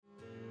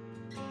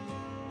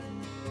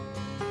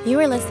You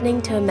are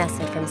listening to a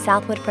message from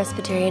Southwood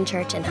Presbyterian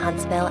Church in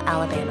Huntsville,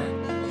 Alabama.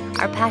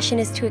 Our passion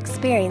is to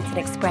experience and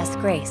express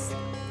grace.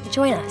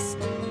 Join us.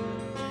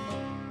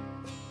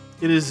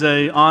 It is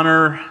an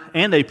honor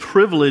and a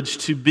privilege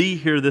to be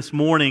here this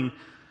morning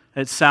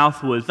at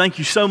Southwood. Thank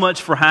you so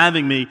much for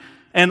having me.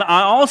 And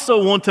I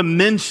also want to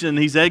mention,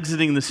 he's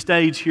exiting the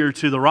stage here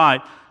to the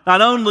right. Not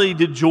only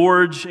did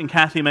George and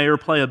Kathy Mayer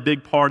play a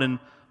big part in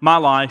my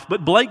life,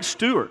 but Blake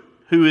Stewart,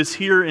 who is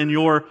here in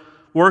your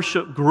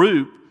worship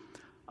group,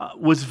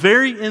 was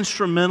very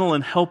instrumental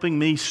in helping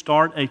me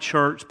start a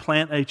church,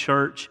 plant a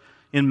church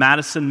in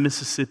Madison,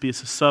 Mississippi.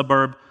 It's a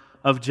suburb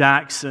of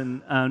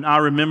Jackson. And I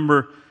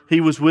remember he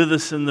was with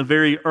us in the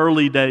very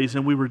early days,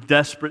 and we were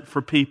desperate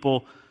for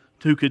people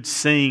who could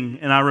sing.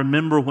 And I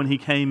remember when he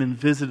came and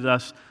visited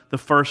us the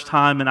first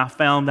time, and I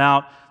found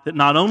out that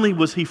not only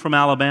was he from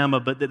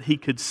Alabama, but that he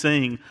could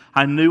sing.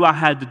 I knew I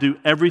had to do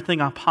everything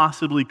I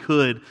possibly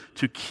could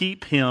to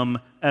keep him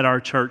at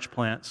our church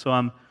plant. So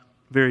I'm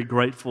very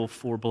grateful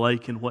for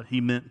Blake and what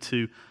he meant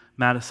to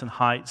Madison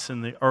Heights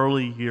in the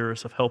early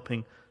years of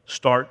helping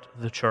start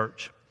the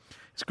church.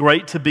 It's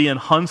great to be in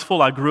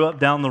Huntsville. I grew up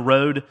down the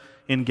road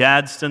in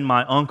Gadsden.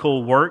 My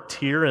uncle worked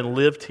here and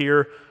lived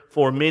here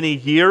for many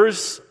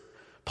years,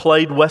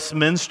 played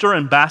Westminster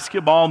and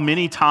basketball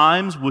many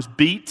times, was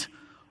beat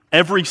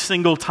every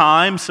single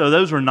time, so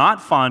those are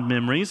not fond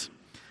memories.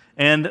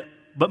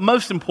 But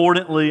most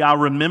importantly, I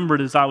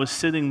remembered as I was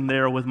sitting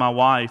there with my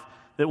wife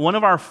that one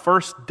of our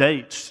first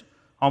dates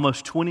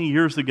almost 20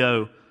 years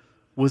ago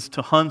was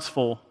to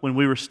Huntsville when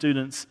we were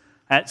students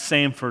at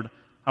Samford.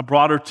 I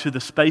brought her to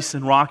the Space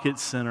and Rocket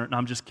Center, and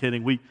I'm just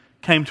kidding. We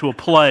came to a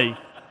play.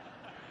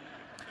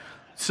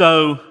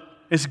 So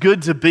it's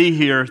good to be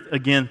here.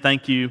 Again,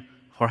 thank you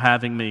for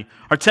having me.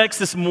 Our text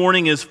this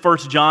morning is 1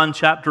 John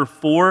chapter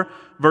 4,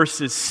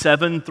 verses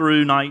 7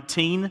 through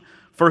 19.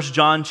 1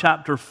 John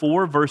chapter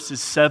 4, verses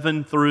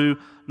 7 through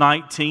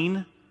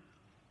 19.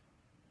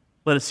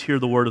 Let us hear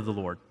the word of the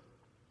Lord.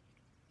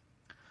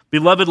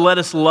 Beloved, let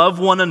us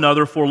love one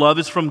another, for love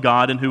is from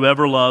God, and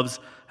whoever loves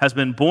has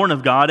been born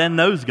of God and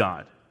knows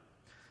God.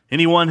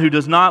 Anyone who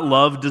does not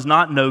love does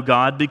not know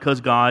God,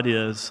 because God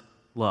is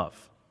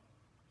love.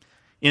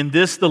 In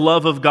this the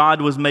love of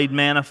God was made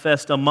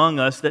manifest among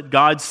us, that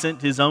God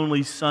sent His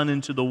only Son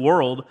into the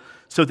world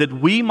so that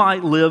we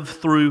might live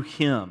through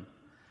Him.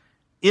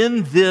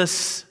 In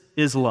this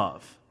is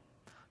love.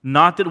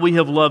 Not that we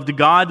have loved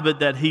God, but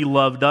that He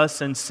loved us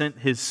and sent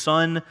His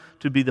Son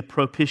to be the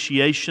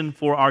propitiation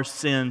for our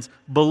sins.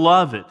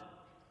 Beloved,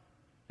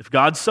 if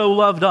God so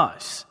loved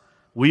us,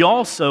 we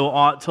also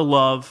ought to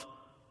love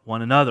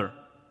one another.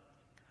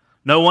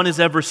 No one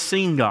has ever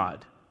seen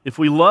God. If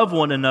we love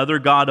one another,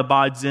 God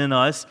abides in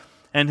us,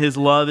 and His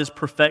love is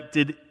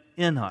perfected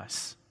in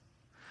us.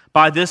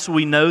 By this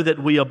we know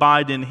that we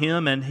abide in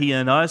Him and He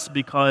in us,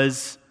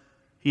 because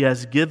He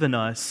has given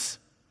us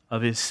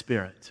of His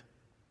Spirit.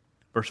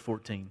 Verse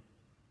 14.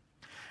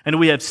 And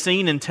we have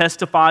seen and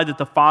testified that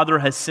the Father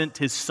has sent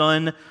His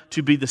Son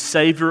to be the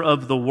Savior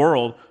of the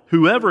world.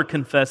 Whoever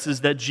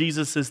confesses that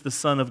Jesus is the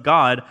Son of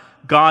God,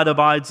 God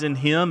abides in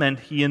Him and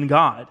He in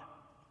God.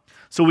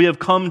 So we have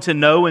come to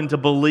know and to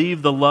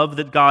believe the love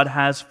that God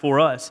has for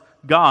us.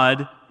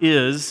 God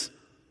is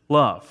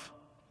love.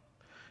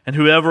 And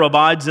whoever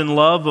abides in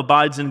love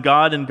abides in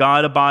God, and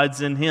God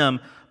abides in him.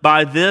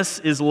 By this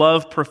is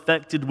love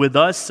perfected with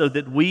us, so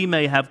that we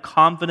may have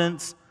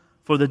confidence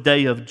for the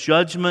day of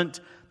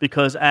judgment,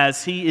 because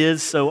as He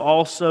is, so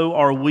also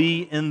are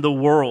we in the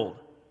world.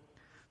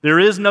 There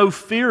is no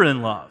fear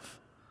in love,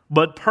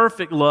 but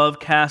perfect love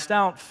casts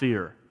out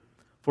fear.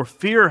 For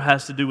fear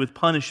has to do with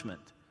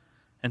punishment,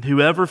 and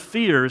whoever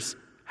fears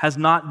has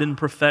not been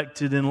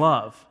perfected in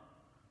love.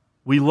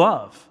 We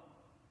love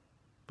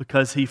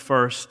because He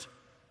first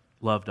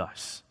loved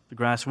us. The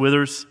grass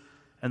withers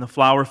and the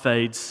flower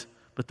fades,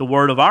 but the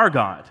word of our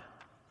God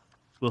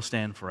will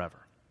stand forever.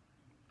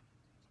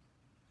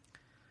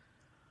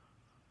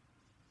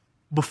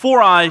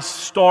 Before I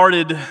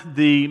started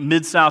the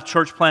Mid-South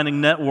Church Planting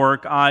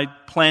Network, I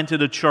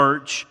planted a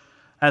church,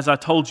 as I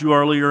told you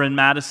earlier, in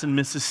Madison,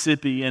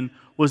 Mississippi, and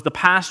was the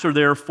pastor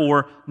there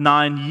for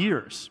 9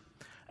 years.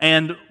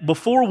 And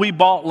before we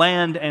bought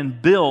land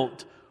and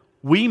built,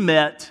 we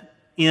met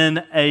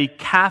in a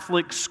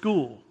Catholic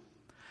school.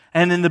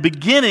 And in the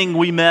beginning,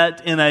 we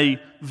met in a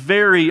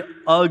very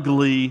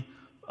ugly,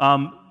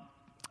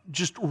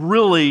 just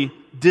really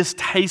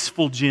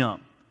distasteful gym.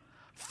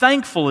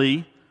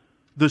 Thankfully,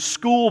 the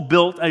school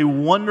built a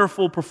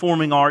wonderful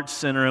performing arts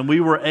center, and we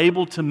were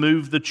able to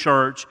move the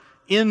church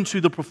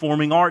into the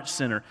performing arts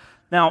center.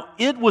 Now,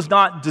 it was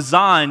not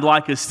designed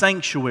like a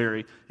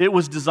sanctuary. It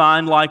was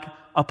designed like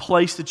a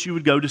place that you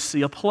would go to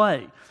see a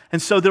play.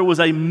 And so there was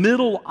a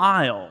middle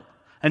aisle,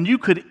 and you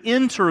could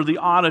enter the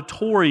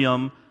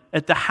auditorium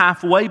at the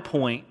halfway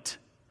point,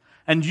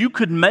 and you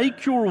could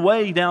make your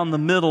way down the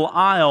middle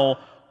aisle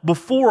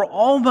before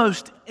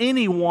almost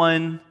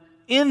anyone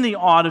in the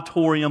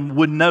auditorium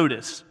would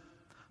notice.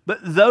 But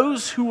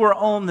those who were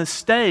on the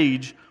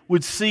stage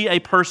would see a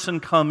person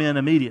come in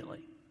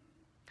immediately.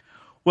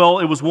 Well,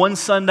 it was one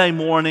Sunday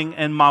morning,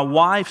 and my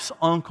wife's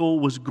uncle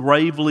was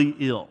gravely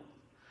ill.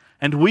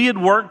 And we had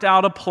worked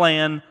out a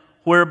plan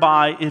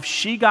whereby if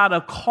she got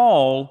a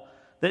call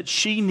that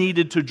she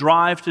needed to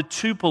drive to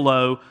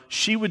Tupelo,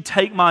 she would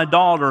take my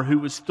daughter, who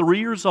was 3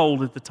 years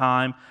old at the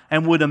time,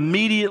 and would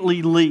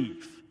immediately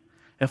leave.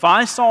 If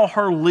I saw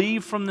her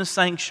leave from the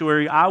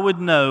sanctuary, I would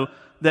know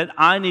that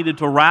I needed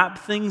to wrap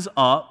things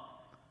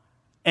up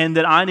and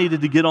that I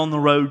needed to get on the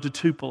road to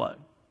Tupelo.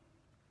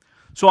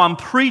 So I'm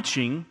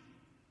preaching,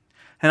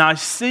 and I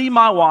see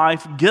my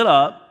wife get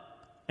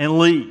up and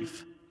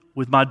leave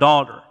with my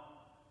daughter.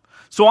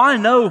 So I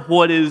know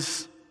what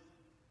is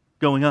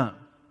going on.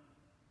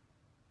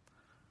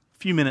 A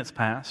few minutes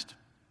passed,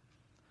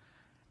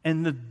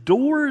 and the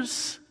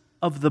doors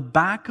of the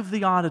back of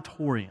the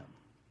auditorium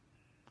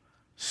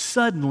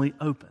suddenly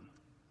open.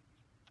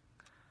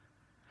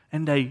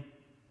 And a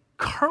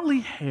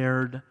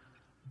curly-haired,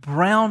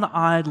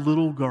 brown-eyed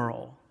little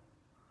girl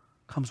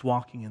comes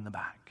walking in the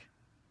back.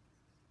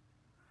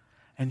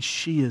 And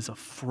she is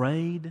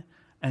afraid,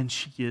 and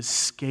she is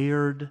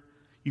scared.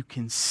 You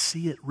can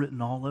see it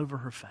written all over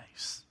her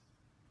face.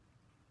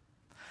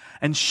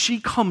 And she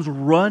comes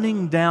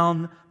running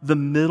down the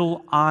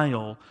middle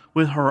aisle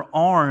with her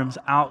arms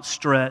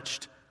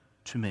outstretched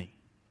to me.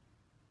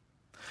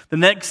 The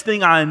next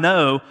thing I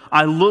know,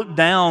 I look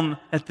down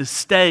at the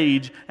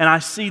stage and I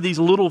see these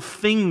little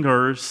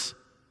fingers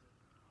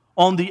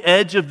on the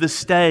edge of the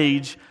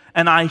stage,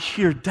 and I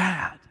hear,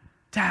 "Dad,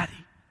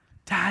 Daddy,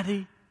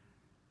 Daddy."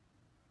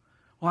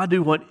 Well, I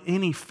do what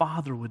any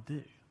father would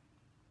do.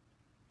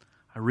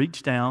 I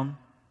reach down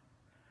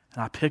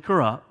and I pick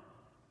her up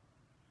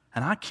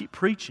and I keep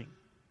preaching.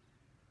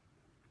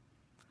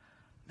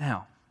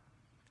 Now,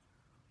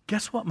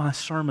 guess what my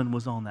sermon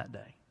was on that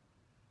day?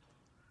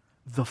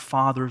 The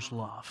Father's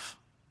love.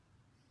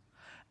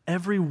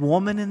 Every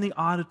woman in the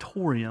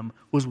auditorium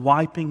was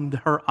wiping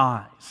her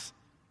eyes.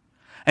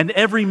 And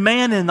every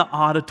man in the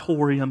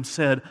auditorium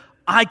said,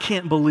 "I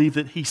can't believe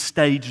that he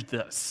staged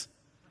this."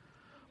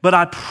 But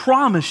I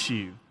promise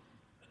you,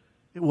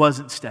 it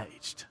wasn't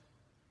staged.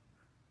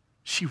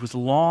 She was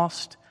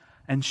lost,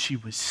 and she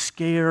was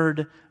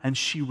scared, and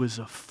she was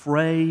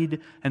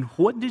afraid. And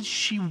what did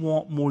she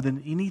want more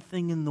than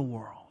anything in the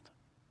world?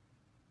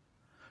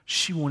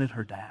 She wanted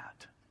her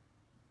dad.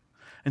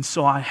 And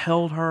so I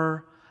held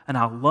her, and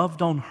I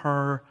loved on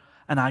her,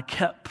 and I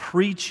kept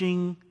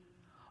preaching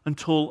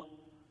until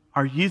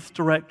our youth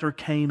director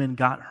came and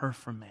got her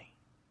from me.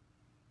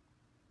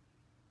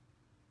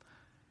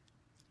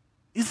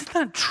 Isn't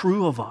that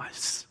true of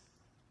us?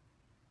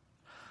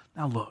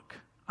 Now look,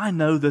 I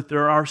know that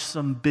there are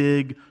some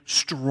big,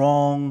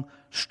 strong,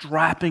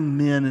 strapping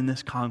men in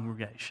this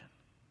congregation.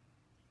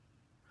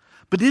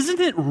 But isn't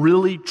it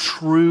really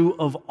true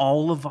of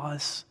all of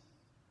us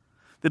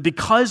that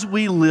because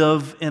we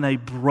live in a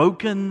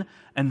broken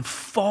and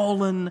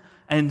fallen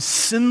and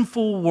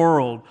sinful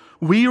world,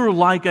 we are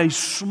like a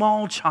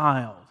small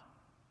child?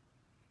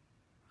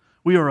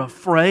 We are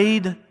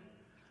afraid,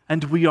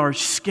 and we are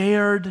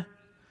scared,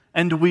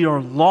 and we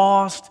are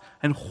lost.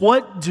 And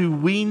what do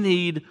we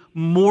need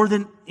more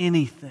than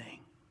anything?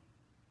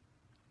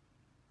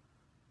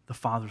 The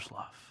Father's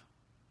love.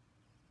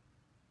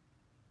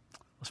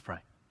 Let's pray.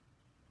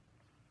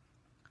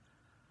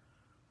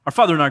 Our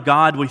Father and our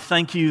God, we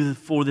thank you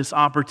for this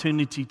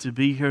opportunity to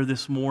be here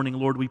this morning.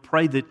 Lord, we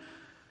pray that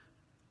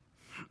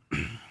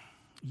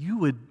you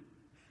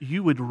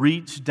would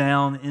reach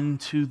down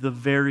into the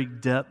very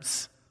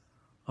depths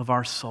of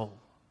our soul,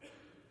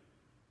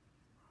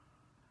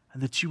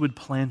 and that you would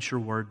plant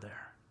your word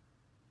there.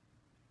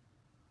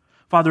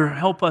 Father,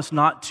 help us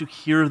not to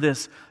hear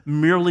this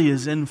merely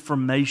as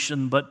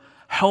information, but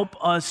help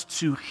us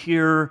to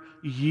hear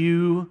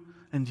you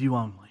and you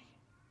only.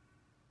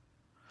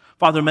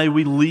 Father, may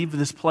we leave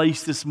this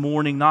place this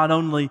morning not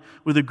only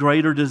with a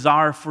greater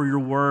desire for your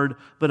word,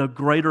 but a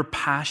greater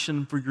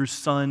passion for your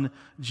Son,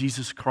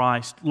 Jesus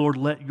Christ. Lord,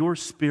 let your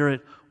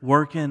Spirit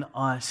work in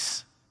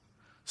us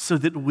so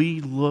that we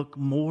look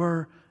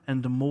more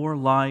and more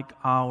like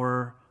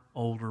our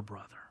older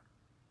brother.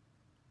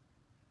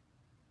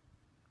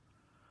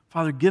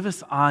 Father, give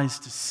us eyes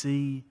to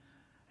see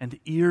and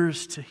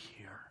ears to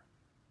hear.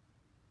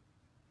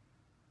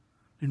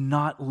 Do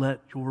not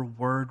let your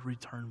word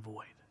return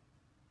void.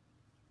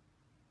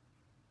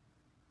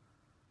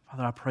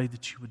 Father, I pray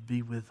that you would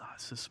be with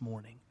us this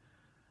morning.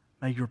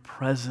 May your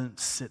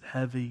presence sit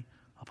heavy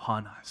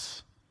upon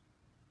us.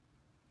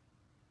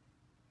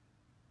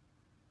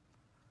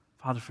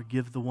 Father,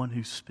 forgive the one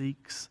who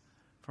speaks,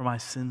 for my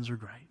sins are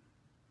great.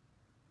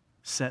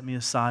 Set me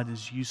aside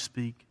as you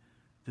speak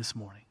this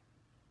morning.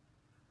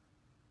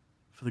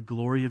 For the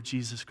glory of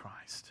Jesus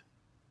Christ.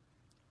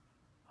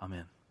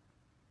 Amen.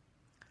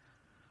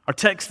 Our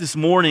text this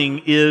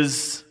morning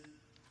is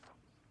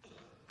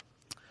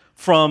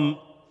from,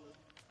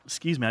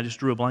 I just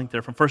drew a blank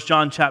there, from 1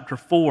 John chapter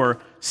 4,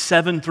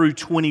 7 through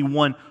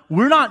 21.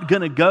 We're not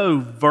going to go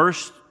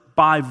verse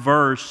by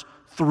verse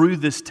through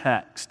this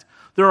text.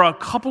 there are a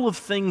couple of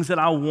things that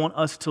I want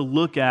us to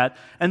look at,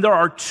 and there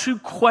are two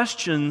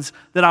questions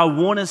that I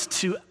want us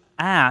to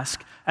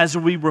ask as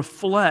we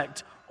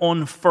reflect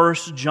on 1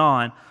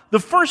 John.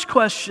 The first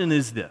question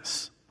is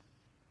this: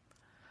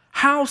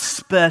 how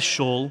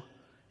special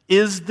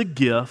is the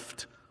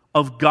gift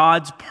of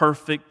God's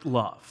perfect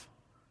love?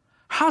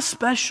 How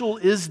special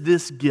is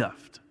this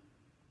gift?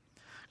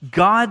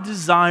 God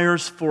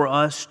desires for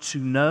us to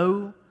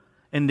know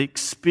and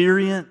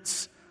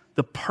experience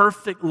the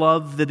perfect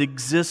love that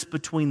exists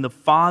between the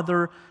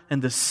Father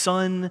and the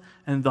Son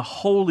and the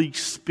Holy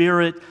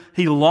Spirit.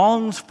 He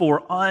longs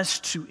for us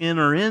to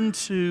enter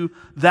into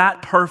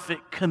that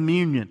perfect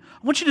communion.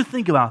 I want you to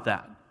think about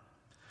that.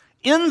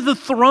 In the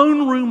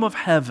throne room of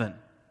heaven,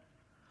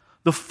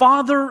 the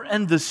Father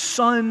and the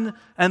Son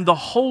and the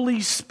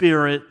Holy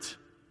Spirit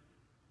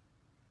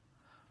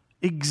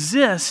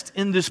exist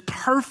in this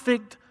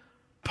perfect,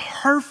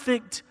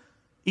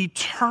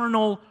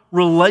 eternal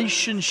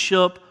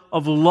relationship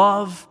of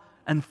love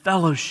and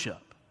fellowship.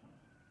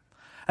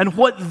 And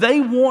what they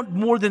want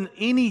more than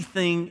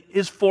anything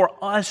is for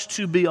us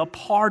to be a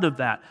part of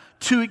that,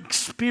 to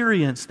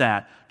experience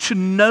that, to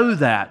know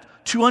that,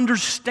 to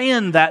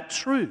understand that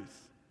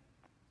truth.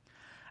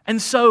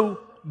 And so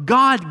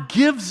God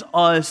gives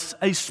us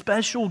a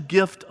special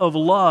gift of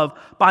love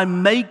by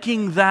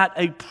making that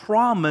a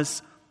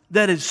promise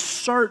that is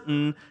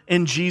certain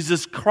in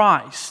Jesus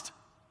Christ.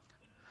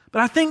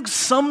 But I think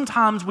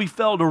sometimes we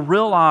fail to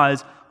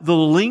realize the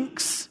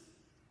lengths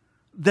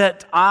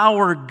that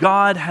our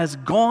God has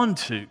gone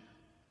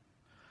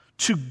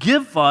to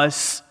give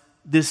us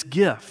this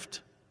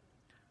gift.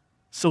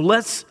 So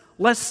let's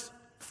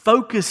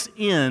focus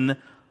in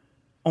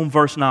on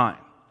verse 9.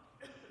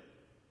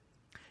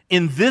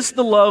 In this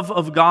the love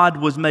of God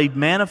was made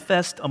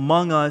manifest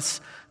among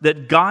us,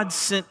 that God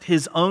sent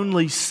His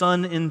only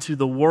Son into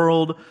the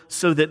world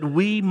so that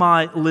we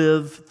might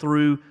live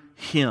through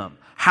Him.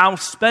 How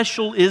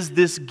special is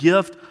this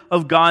gift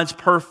of God's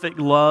perfect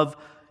love?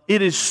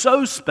 It is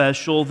so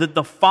special that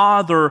the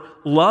Father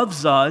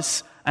loves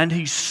us and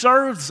He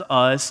serves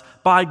us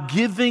by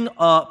giving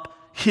up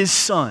His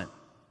Son.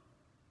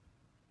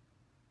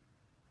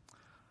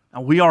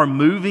 Now, we are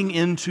moving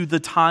into the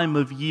time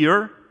of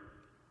year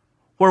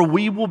where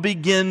we will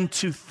begin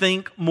to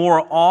think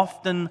more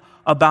often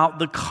about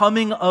the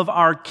coming of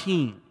our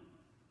King.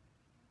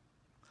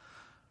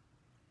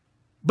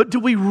 But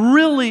do we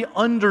really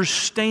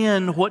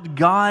understand what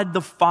God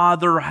the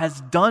Father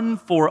has done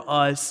for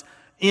us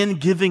in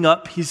giving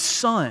up His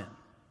Son?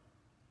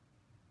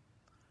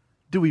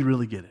 Do we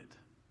really get it?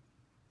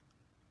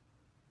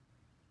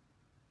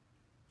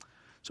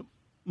 So,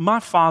 my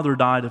father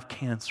died of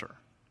cancer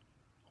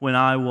when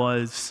I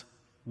was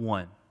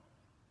 1.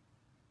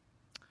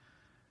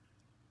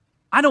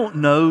 I don't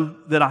know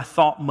that I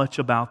thought much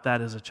about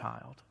that as a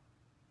child.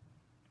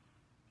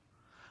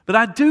 But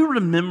I do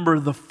remember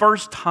the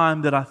first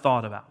time that I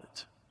thought about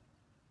it.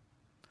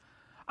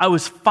 I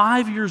was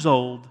 5 years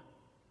old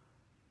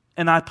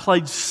and I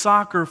played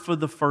soccer for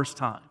the first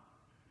time.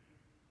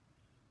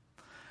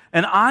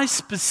 And I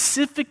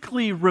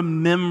specifically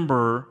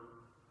remember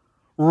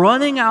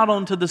running out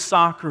onto the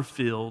soccer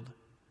field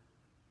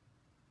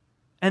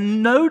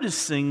and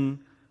noticing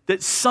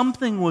that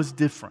something was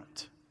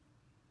different.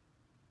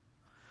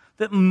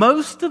 That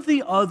most of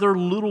the other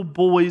little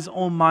boys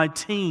on my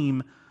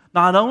team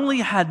not only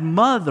had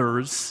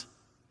mothers,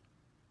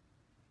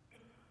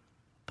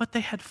 but they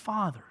had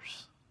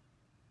fathers.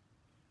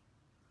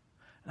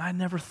 And I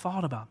never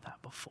thought about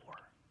that before.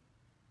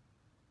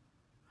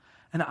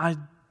 And I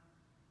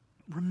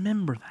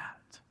remember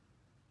that.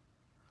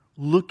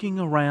 Looking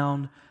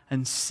around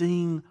and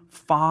seeing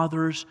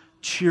fathers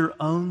cheer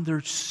on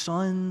their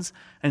sons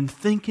and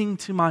thinking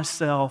to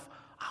myself,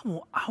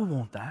 I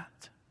want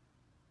that.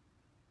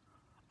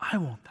 I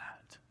want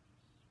that.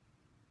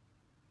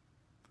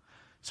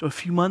 So a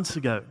few months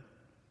ago,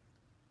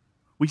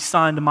 we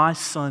signed my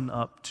son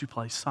up to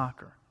play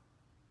soccer.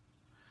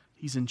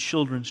 He's in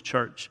children's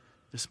church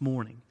this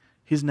morning.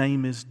 His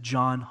name is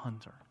John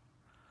Hunter.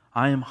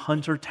 I am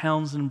Hunter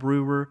Townsend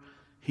Brewer.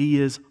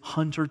 He is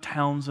Hunter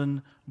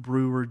Townsend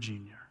Brewer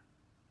Jr.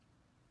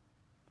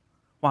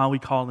 Why we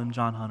call him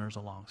John Hunter is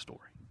a long story.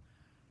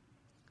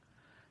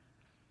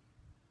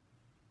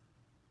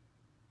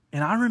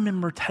 And I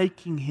remember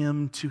taking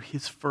him to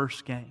his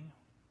first game.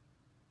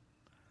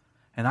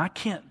 And I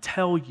can't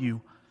tell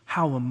you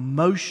how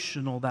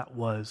emotional that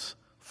was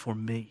for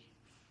me.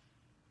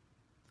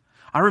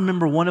 I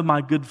remember one of my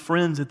good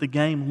friends at the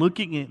game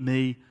looking at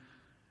me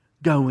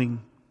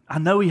going, I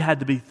know he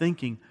had to be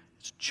thinking,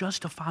 it's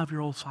just a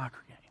 5-year-old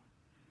soccer game.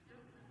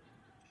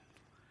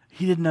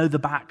 He didn't know the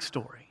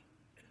backstory.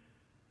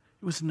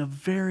 It was a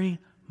very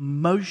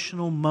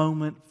emotional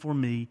moment for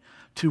me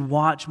to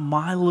watch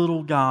my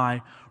little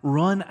guy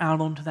run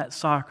out onto that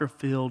soccer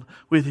field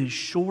with his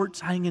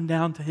shorts hanging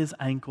down to his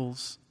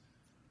ankles,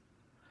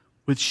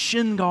 with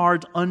shin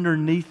guards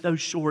underneath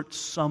those shorts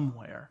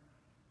somewhere,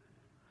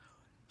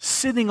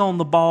 sitting on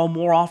the ball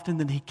more often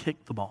than he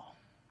kicked the ball.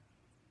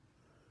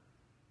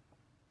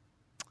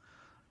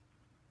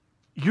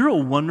 You're a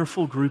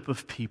wonderful group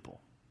of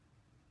people.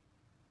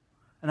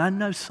 And I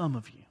know some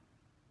of you.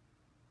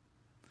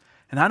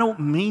 And I don't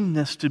mean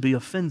this to be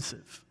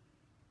offensive.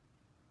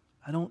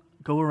 I don't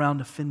go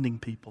around offending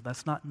people.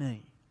 That's not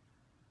me.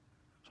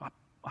 So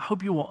I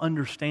hope you will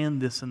understand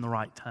this in the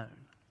right tone.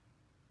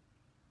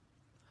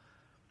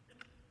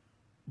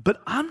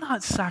 But I'm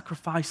not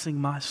sacrificing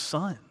my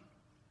son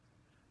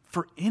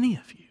for any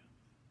of you.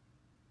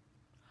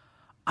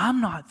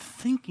 I'm not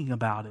thinking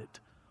about it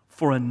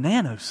for a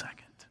nanosecond.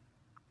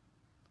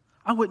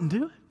 I wouldn't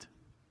do it.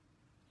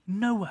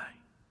 No way.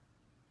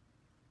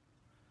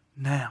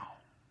 Now,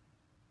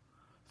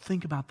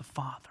 think about the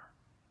Father.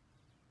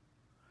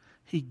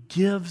 He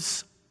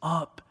gives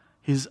up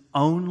His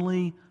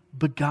only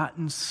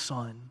begotten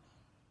Son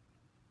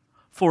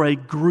for a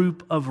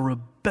group of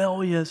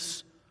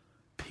rebellious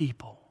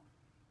people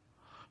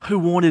who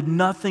wanted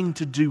nothing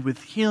to do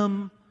with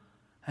Him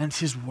and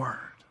His Word.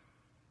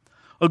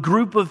 A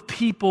group of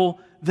people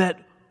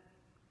that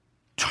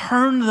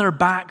turned their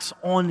backs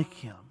on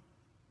Him.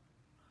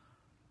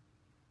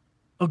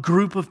 A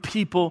group of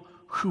people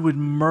who would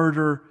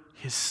murder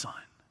His Son.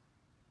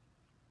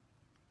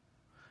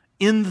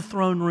 In the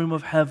throne room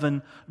of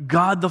heaven,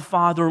 God the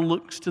Father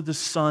looks to the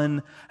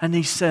Son and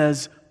He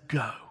says,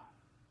 go.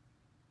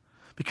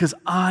 Because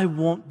I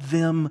want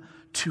them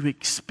to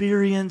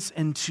experience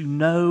and to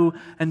know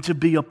and to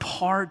be a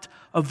part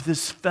of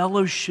this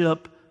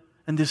fellowship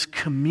and this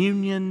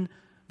communion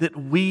that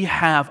we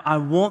have. I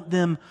want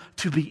them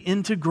to be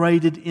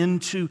integrated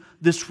into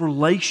this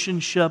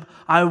relationship.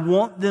 I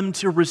want them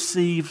to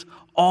receive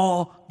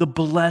all the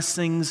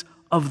blessings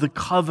of the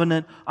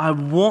covenant. I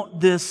want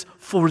this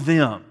for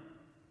them.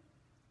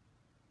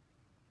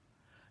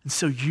 And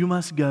so you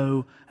must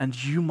go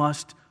and you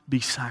must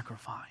be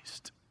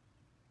sacrificed.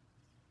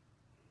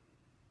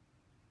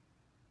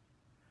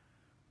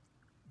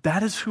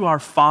 That is who our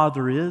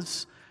Father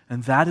is,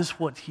 and that is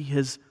what He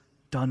has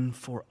done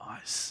for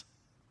us.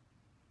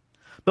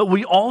 But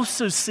we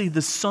also see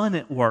the Son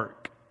at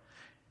work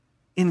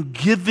in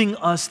giving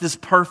us this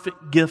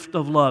perfect gift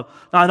of love.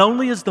 Not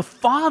only is the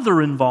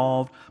Father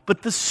involved,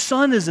 but the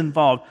Son is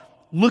involved.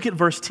 Look at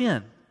verse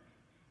 10.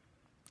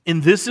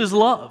 And this is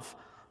love,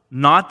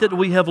 not that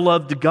we have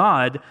loved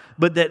God,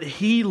 but that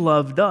He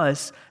loved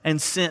us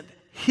and sent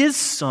His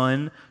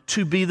Son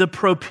to be the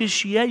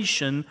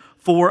propitiation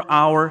for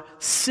our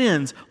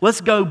sins.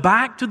 Let's go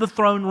back to the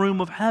throne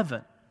room of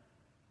heaven.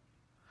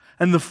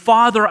 And the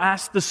Father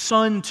asked the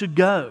Son to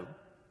go.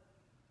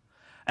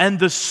 And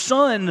the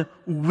Son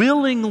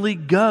willingly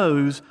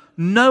goes,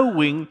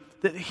 knowing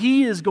that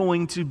He is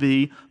going to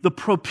be the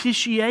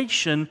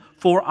propitiation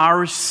for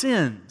our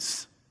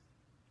sins.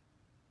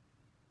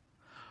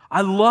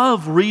 I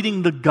love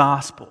reading the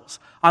Gospels.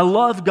 I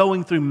love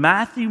going through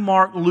Matthew,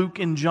 Mark, Luke,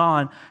 and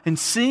John and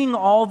seeing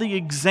all the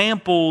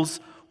examples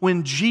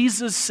when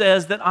Jesus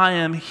says that I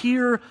am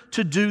here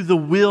to do the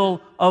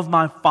will of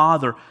my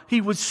Father.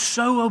 He was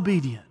so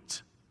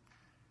obedient.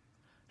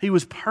 He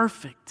was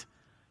perfect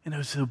in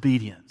His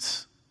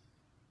obedience.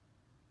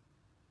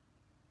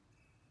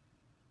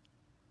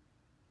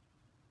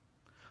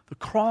 The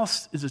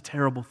cross is a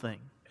terrible thing.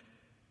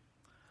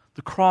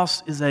 The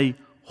cross is a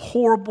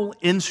horrible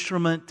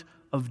instrument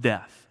of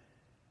death.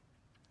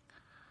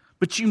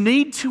 But you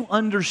need to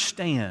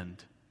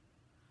understand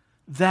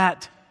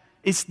that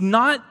it's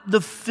not the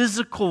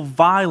physical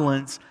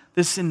violence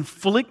that's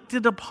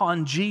inflicted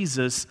upon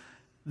Jesus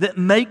that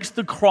makes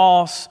the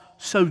cross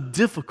so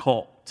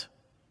difficult.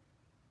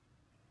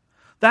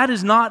 That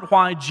is not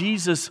why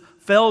Jesus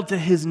fell to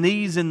His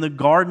knees in the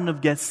Garden of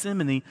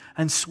Gethsemane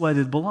and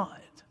sweated blood.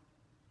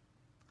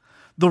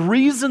 The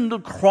reason the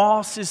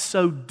cross is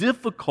so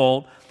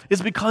difficult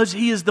is because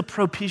He is the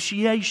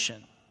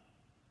propitiation.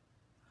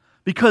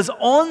 Because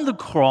on the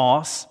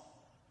cross,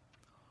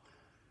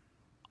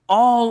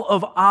 all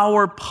of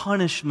our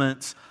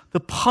punishments, the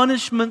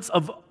punishments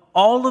of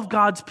all of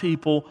God's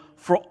people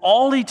for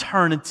all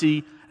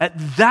eternity, at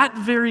that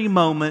very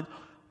moment,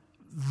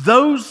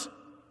 those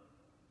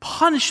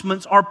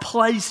punishments are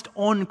placed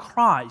on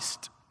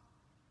Christ.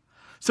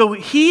 So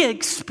He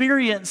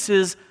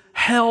experiences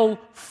hell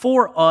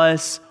for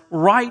us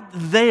right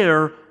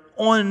there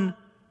on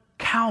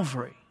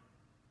Calvary.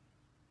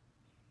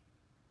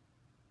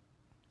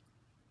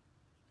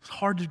 It's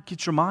hard to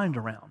get your mind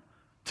around,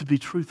 to be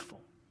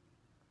truthful.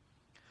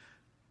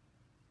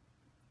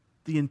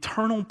 The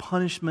eternal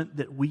punishment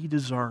that we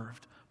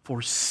deserved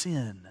for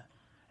sin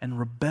and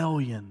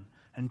rebellion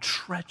and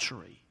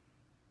treachery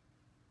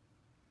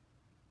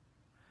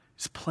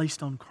is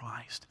placed on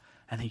Christ.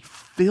 And He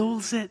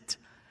feels it,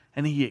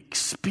 and He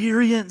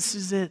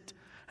experiences it,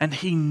 and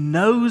He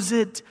knows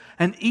it.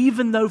 And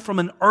even though from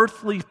an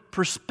earthly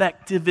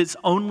perspective it's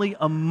only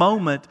a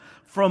moment,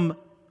 from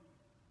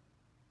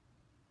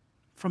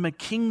a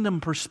kingdom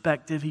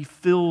perspective, He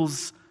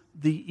feels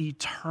the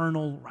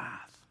eternal wrath.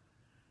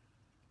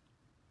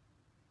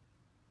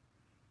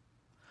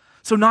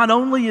 So not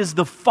only is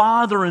the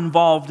Father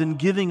involved in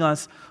giving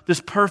us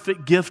this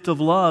perfect gift of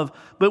love,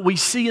 but we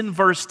see in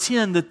verse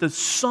 10 that the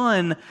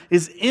Son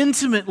is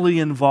intimately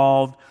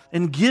involved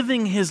in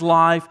giving His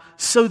life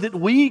so that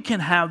we can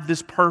have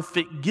this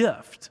perfect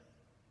gift.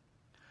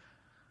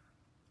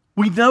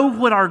 We know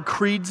what our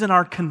creeds and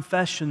our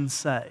confessions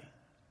say,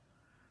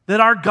 that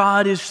our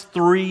God is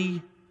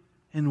 3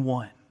 in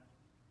 1.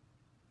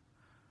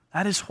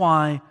 That is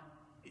why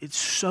it's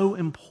so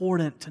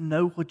important to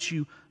know what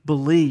you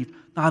believe.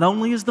 Not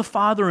only is the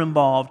Father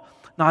involved,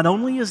 not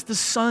only is the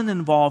Son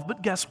involved,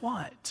 but guess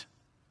what?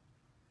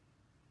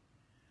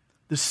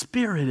 The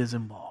Spirit is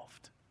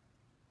involved.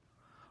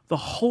 The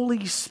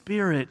Holy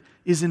Spirit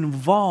is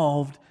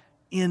involved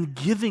in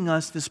giving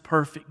us this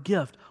perfect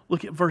gift.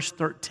 Look at verse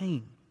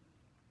 13.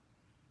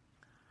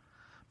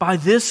 By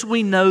this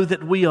we know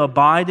that we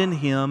abide in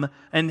Him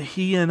and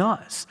He in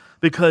us,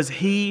 because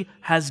He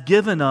has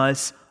given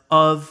us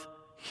of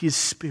His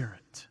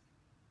Spirit.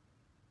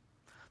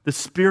 The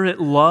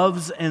Spirit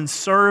loves and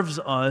serves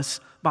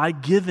us by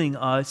giving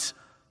us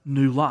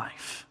new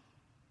life.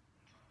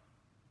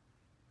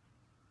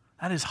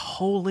 That is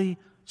Holy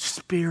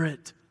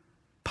Spirit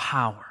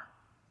power.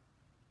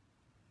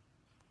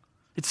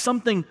 It's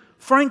something,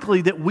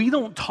 frankly, that we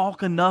don't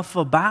talk enough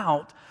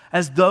about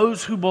as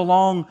those who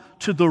belong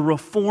to the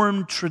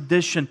Reformed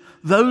tradition,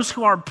 those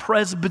who are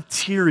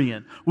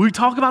Presbyterian. We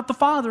talk about the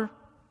Father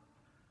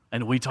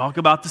and we talk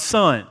about the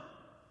Son.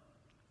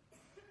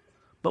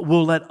 But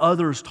we'll let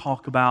others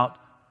talk about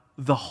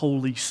the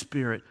Holy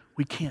Spirit.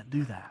 We can't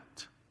do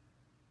that.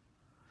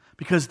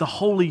 Because the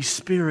Holy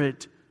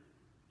Spirit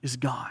is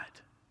God.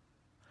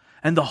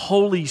 And the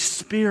Holy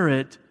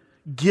Spirit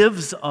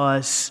gives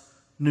us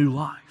new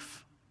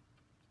life.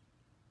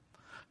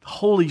 The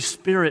Holy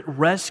Spirit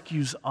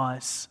rescues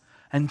us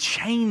and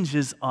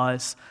changes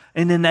us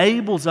and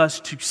enables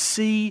us to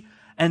see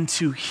and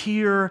to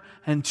hear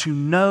and to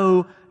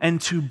know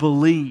and to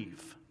believe.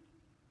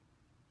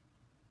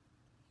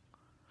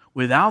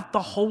 Without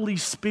the Holy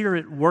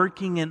Spirit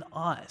working in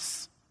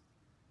us,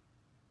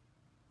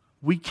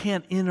 we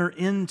can't enter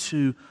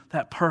into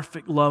that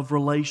perfect love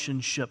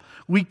relationship.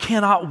 We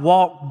cannot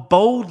walk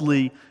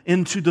boldly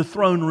into the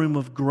throne room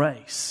of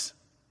grace.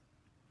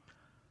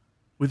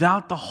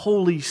 Without the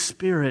Holy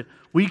Spirit,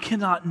 we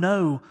cannot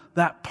know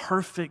that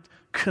perfect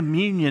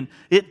communion.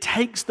 It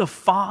takes the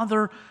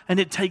Father, and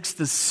it takes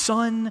the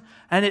Son,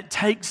 and it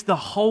takes the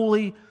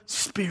Holy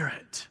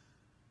Spirit.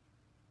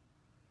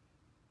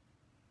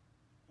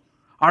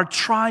 Our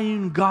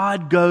triune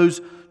God goes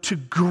to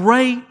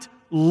great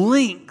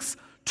lengths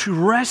to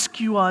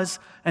rescue us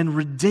and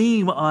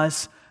redeem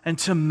us and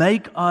to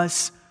make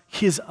us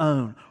His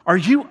own. Are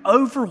you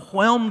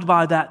overwhelmed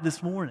by that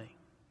this morning?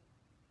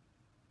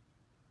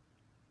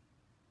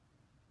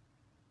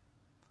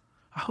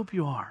 I hope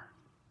you are.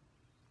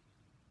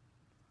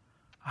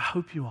 I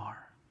hope you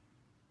are.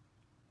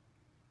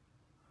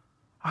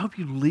 I hope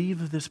you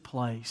leave this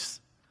place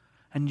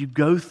and you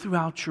go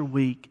throughout your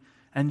week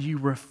and you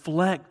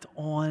reflect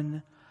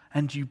on,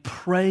 and you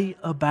pray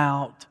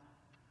about,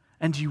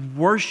 and you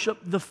worship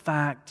the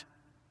fact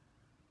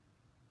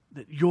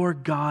that your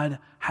God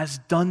has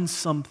done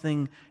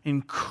something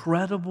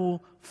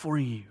incredible for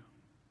you.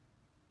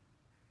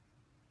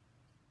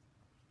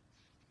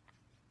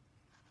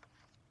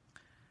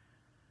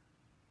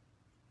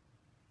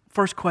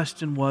 First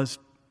question was,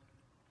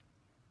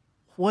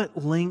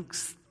 what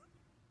lengths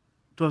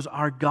does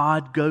our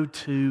God go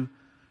to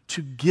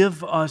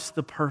give us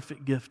the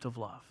perfect gift of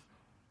love?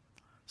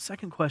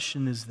 Second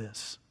question is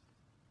this: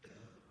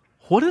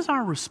 what is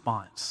our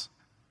response?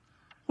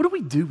 What do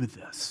we do with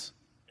this?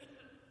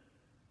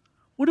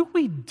 What do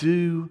we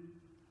do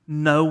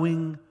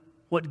knowing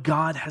what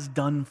God has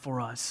done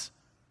for us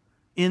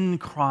in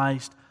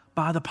Christ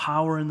by the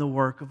power and the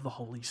work of the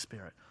Holy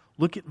Spirit?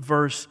 Look at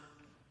verse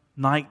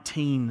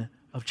 19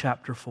 of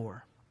chapter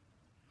 4.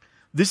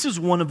 This is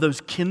one of those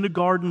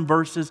kindergarten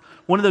verses,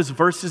 one of those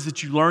verses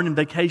that you learn in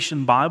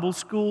vacation Bible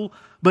school,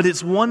 but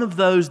it's one of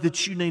those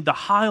that you need to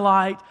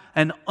highlight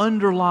and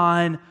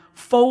underline,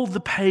 fold the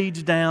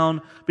page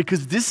down,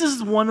 because this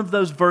is one of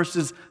those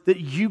verses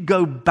that you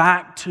go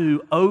back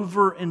to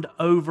over and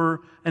over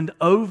and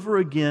over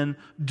again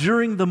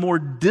during the more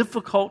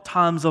difficult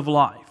times of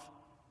life.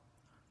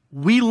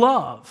 We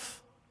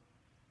love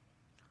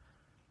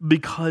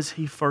because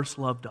He first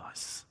loved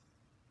us.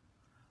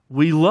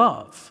 We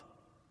love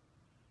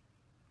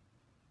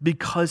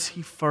because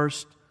He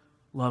first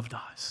loved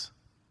us.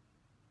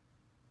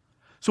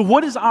 So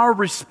what is our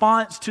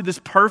response to this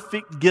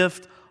perfect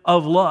gift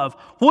of love?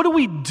 What do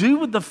we do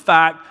with the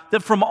fact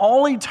that from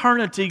all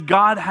eternity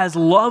God has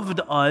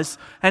loved us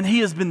and He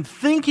has been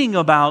thinking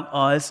about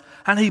us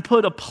and He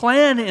put a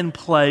plan in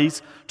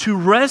place to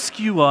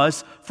rescue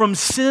us from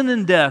sin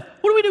and death?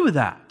 What do we do with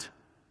that?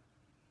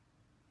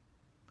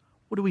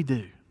 What do we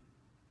do?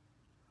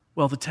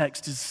 Well, the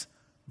text is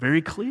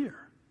very clear.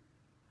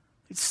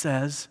 It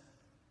says,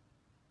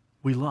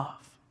 we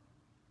love.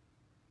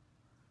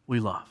 We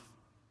love.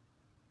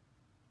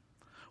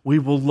 We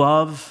will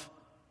love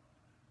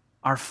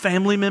our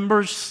family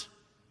members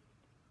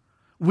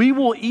We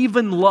will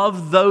even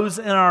love those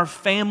in our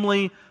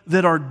family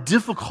that are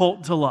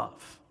difficult to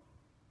love.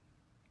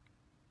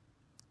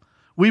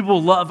 We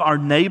will love our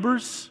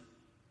neighbors.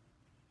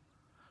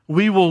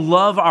 We will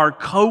love our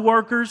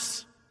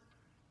coworkers.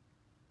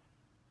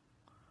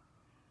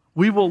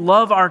 We will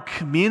love our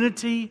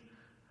community.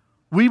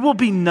 We will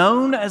be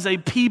known as a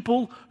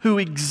people who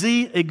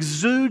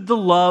exude the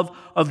love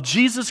of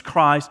Jesus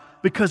Christ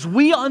because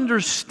we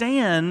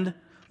understand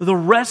the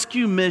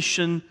rescue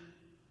mission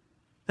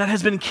that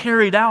has been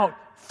carried out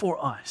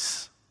for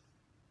us.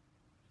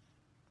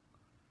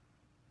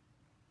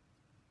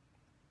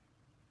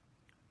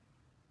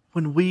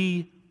 When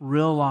we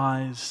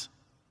realize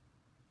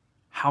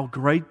how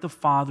great the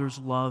Father's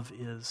love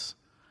is,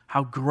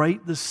 how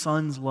great the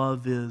Son's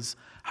love is,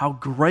 how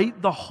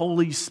great the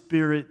Holy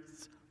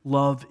Spirit's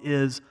love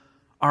is,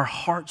 our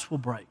hearts will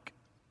break.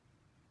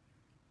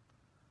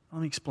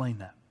 Let me explain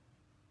that.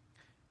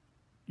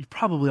 You've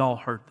probably all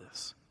heard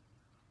this.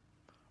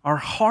 Our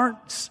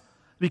hearts,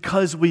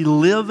 because we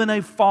live in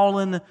a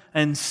fallen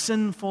and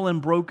sinful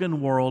and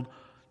broken world,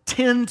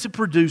 tend to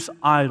produce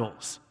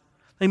idols.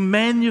 They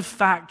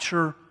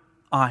manufacture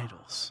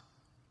idols.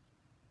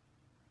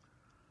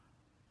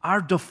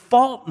 Our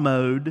default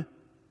mode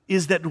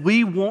is that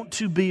we want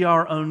to be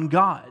our own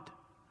God.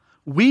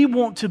 We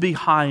want to be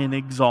high and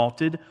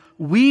exalted.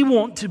 We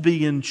want to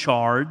be in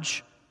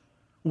charge.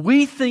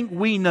 We think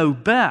we know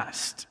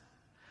best.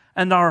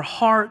 And our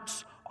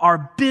hearts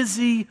are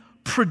busy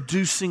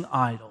producing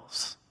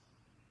idols.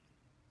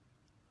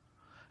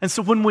 And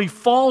so when we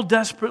fall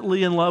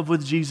desperately in love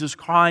with Jesus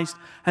Christ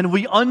and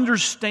we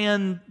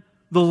understand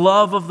the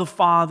love of the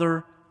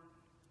Father,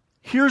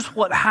 here's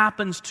what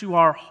happens to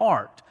our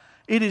heart.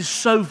 It is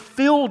so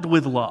filled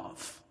with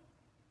love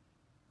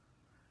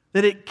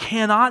that it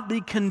cannot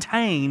be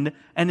contained,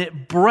 and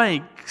it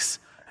breaks,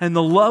 and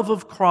the love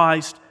of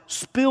Christ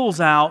spills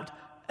out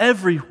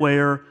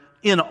everywhere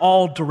in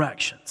all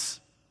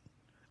directions.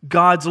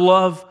 God's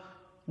love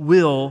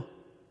will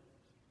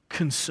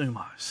consume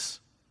us.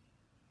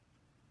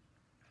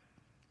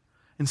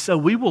 And so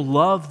we will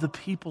love the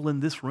people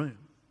in this room.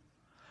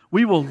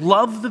 We will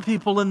love the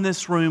people in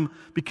this room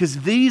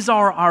because these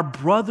are our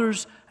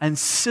brothers and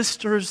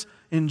sisters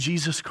in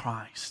Jesus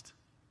Christ.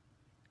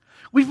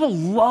 We will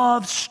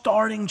love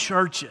starting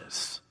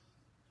churches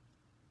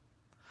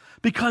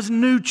because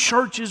new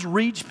churches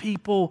reach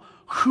people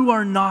who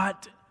are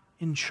not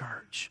in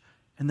church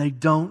and they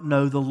don't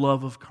know the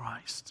love of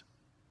Christ.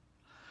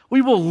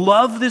 We will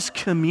love this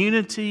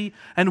community,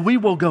 and we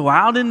will go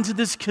out into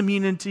this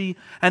community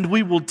and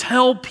we will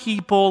tell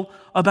people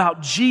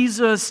about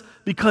Jesus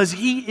because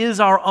He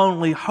is our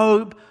only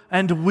hope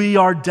and we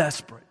are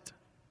desperate.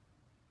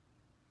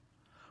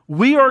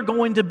 We are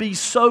going to be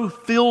so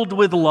filled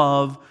with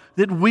love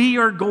that we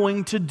are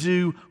going to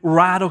do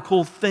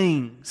radical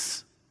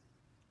things.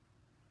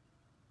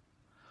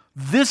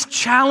 This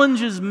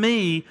challenges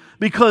me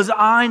because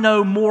I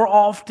know more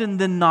often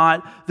than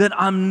not that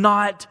I'm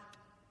not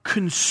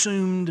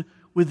consumed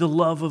with the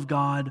love of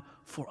God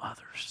for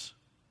others.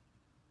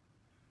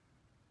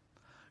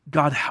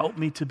 God, help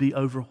me to be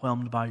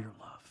overwhelmed by your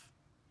love.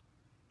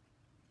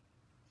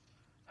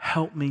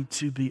 Help me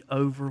to be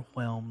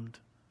overwhelmed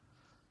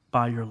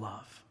by your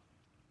love.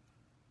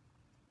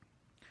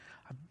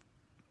 I'm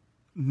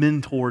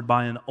mentored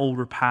by an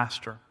older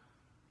pastor,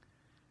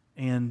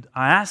 and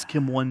I asked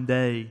him one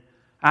day,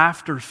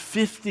 after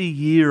 50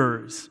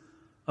 years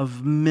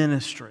of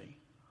ministry,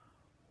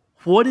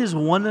 what is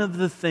one of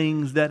the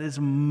things that is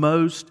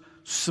most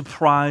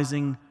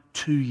surprising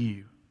to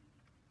you?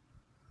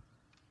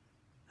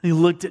 He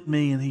looked at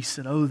me and he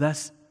said, "Oh,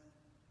 that's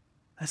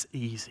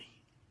easy.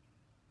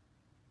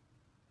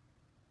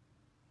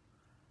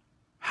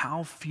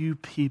 How few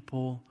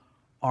people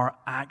are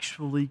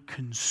actually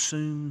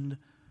consumed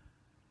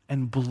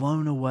and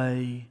blown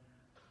away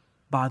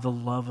by the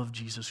love of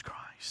Jesus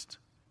Christ."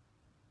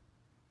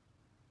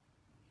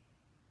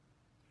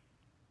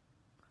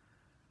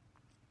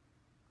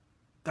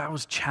 That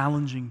was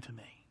challenging to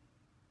me.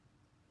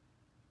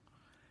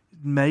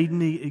 It made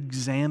me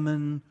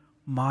examine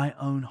my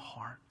own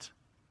heart.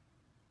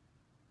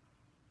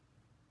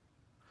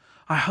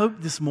 I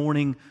hope this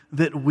morning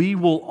that we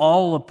will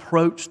all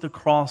approach the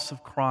cross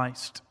of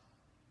Christ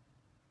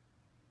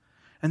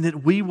and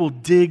that we will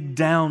dig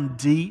down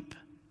deep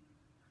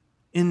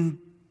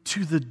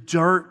into the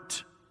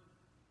dirt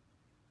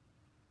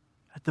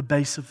at the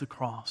base of the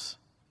cross.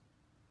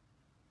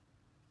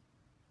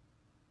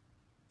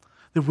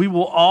 That we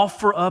will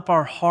offer up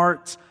our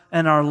hearts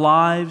and our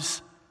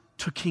lives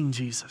to King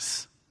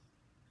Jesus.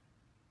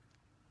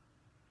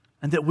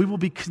 And that we will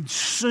be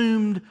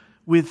consumed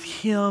with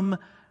Him,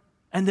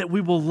 and that we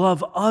will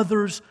love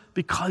others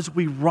because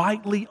we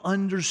rightly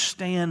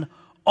understand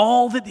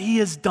all that He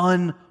has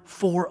done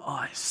for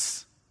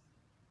us.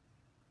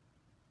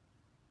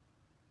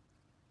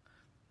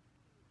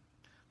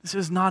 This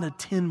is not a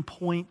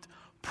 10-point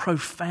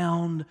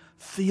profound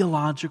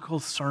theological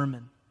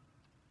sermon.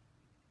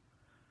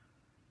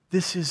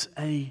 This is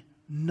a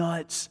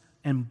nuts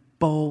and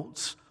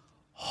bolts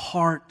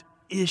heart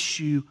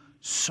issue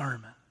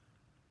sermon.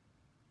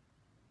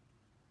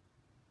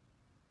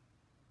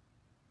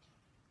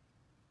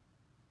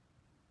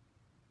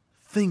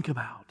 Think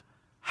about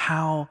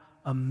how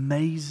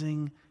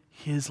amazing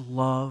His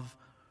love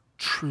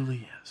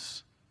truly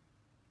is.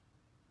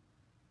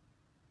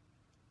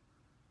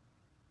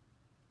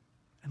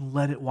 And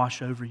let it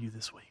wash over you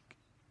this week.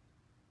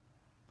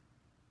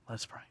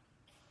 Let's pray.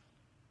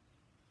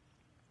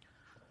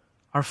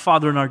 Our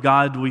Father and our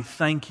God, we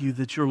thank you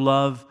that your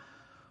love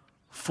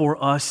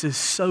for us is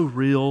so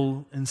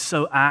real and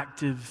so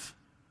active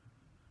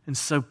and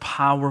so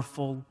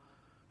powerful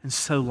and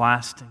so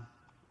lasting.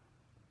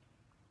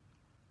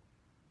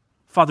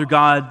 Father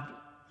God,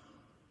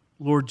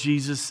 Lord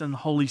Jesus and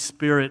Holy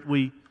Spirit,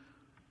 we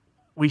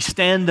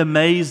stand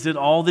amazed at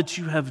all that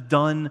you have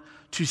done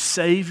to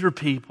save your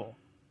people,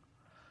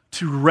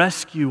 to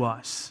rescue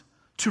us,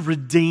 to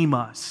redeem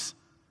us,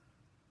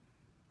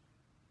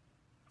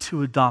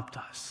 to adopt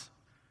us.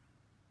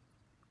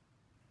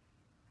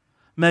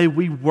 May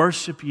we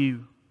worship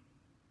you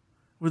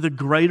with a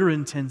greater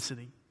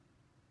intensity,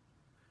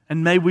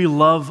 and may we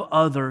love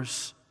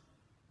others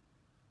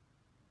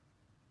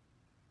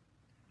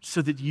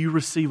so that you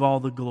receive all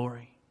the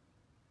glory.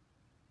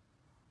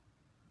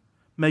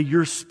 May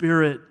your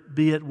Spirit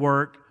be at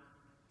work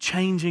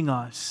changing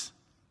us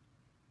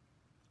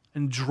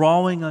and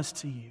drawing us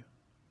to you.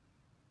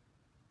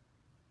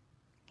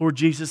 Lord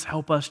Jesus,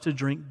 help us to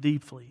drink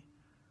deeply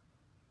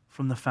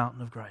from the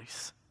fountain of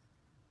grace.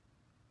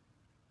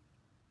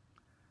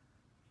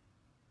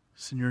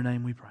 It's in your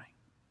name we pray.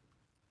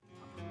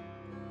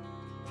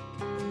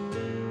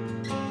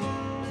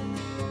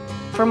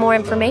 For more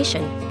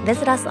information,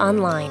 visit us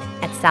online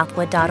at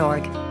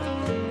southwood.org.